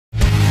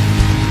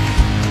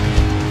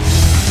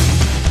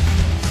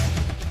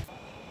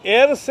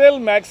Aircel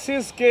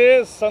Maxis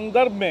के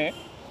संदर्भ में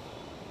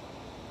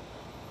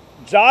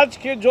जांच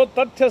के जो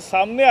तथ्य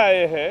सामने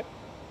आए हैं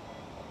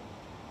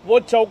वो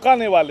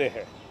चौंकाने वाले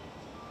हैं।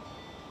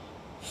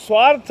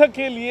 स्वार्थ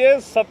के लिए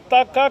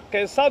सत्ता का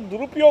कैसा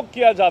दुरुपयोग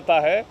किया जाता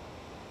है,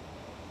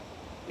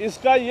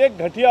 इसका ये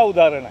घटिया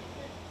उदाहरण है।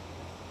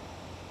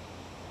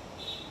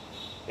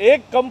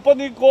 एक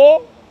कंपनी को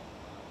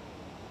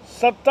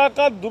सत्ता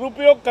का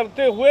दुरुपयोग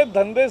करते हुए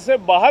धंधे से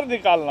बाहर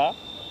निकालना,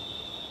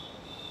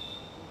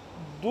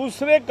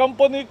 दूसरे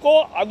कंपनी को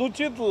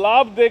अनुचित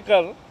लाभ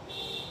देकर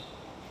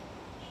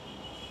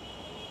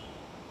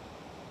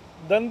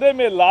धंधे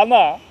में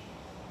लाना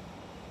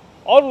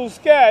और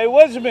उसके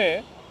एवज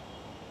में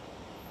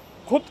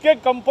खुद के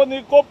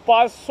कंपनी को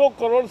 500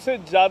 करोड़ से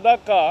ज़्यादा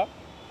का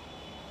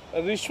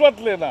रिश्वत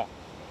लेना,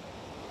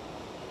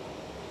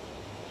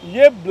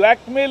 ये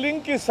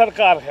ब्लैकमेलिंग की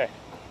सरकार है।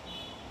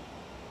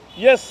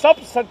 ये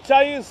सब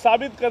सच्चाई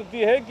साबित करती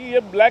है कि ये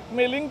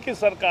ब्लैकमेलिंग की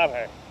सरकार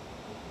है।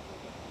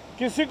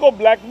 किसी को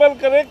ब्लैकमेल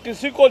करे,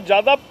 किसी को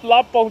ज़्यादा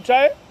लाभ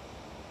पहुंचाए।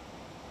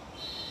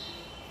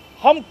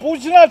 हम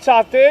पूछना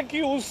चाहते हैं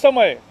कि उस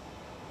समय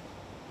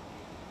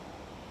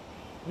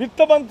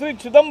वित्त मंत्री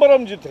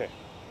चिदंबरम जी थे,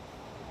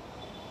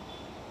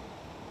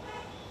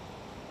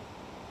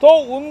 तो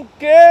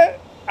उनके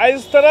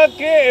इस तरह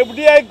के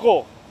एफडीआई को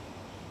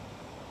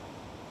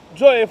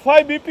जो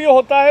एफआईबीपी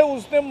होता है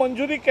उसने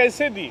मंजूरी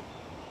कैसे दी?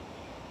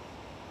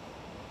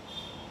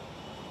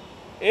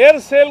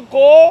 एयरसेल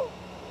को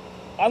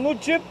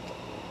अनुचित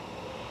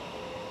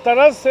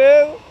तरह से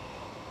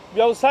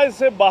व्यवसाय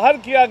से बाहर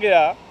किया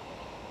गया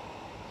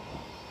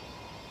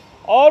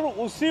और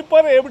उसी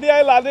पर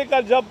एफडीआई लाने का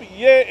जब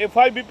ये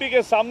एफआईबीपी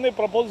के सामने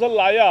प्रपोजल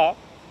लाया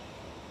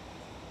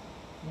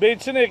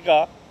बेचने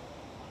का,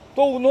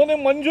 तो उन्होंने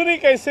मंजूरी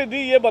कैसे दी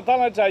ये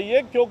बताना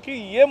चाहिए, क्योंकि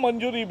ये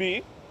मंजूरी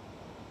भी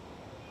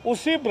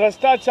उसी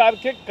भ्रष्टाचार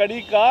के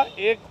कड़ी का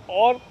एक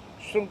और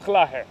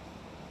श्रृंखला है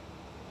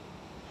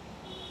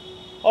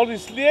और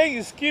इसलिए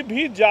इसकी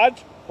भी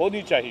जांच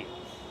होनी चाहिए।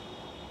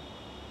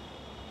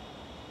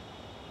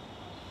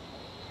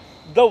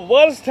 The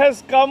worst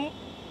has come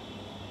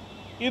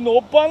in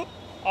open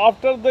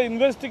after the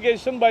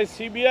investigation by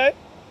CBI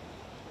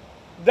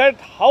that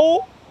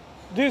how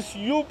this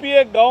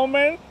UPA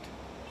government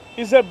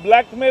is a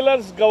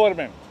blackmailer's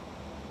government.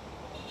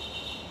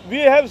 We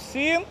have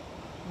seen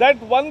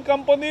that one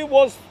company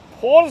was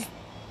forced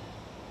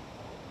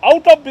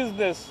out of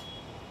business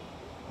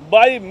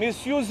by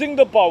misusing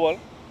the power,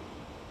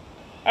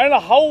 and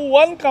how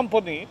one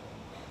company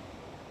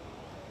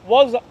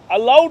was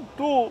allowed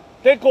to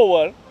take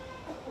over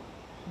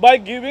by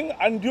giving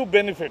undue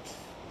benefits,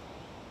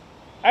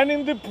 and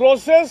in the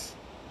process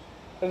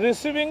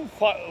receiving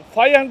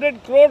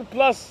 500 crore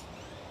plus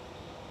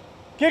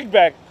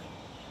kickback.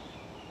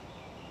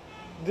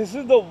 This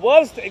is the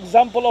worst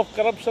example of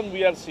corruption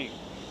we are seeing.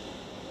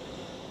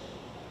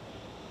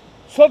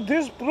 So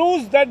this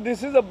proves that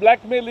this is a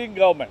blackmailing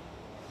government,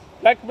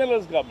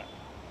 blackmailer's government.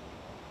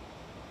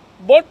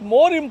 But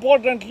more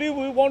importantly,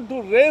 we want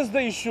to raise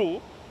the issue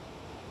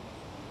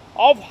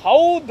of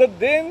how the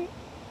then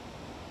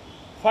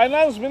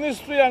Finance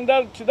Ministry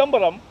under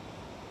Chidambaram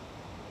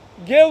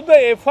gave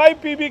the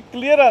FIPB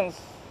clearance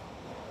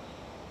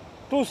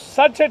to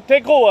such a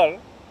takeover,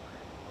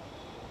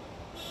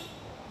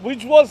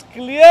 which was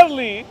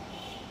clearly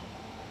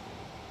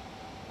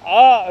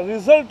a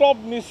result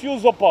of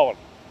misuse of power.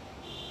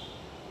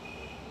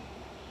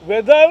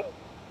 Whether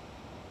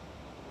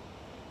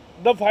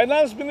the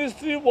Finance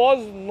Ministry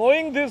was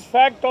knowing this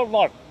fact or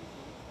not,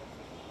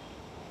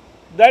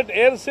 that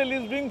Aircel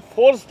is being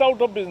forced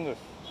out of business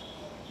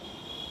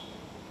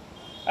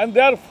and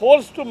they are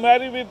forced to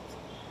marry with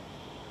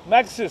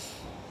Maxis.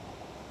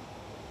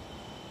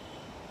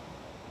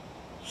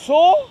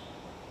 So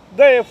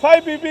the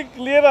FIPB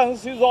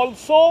clearance is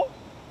also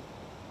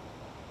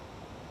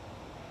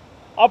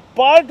a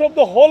part of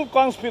the whole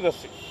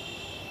conspiracy,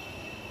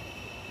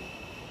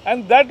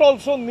 and that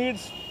also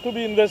needs to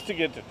be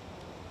investigated.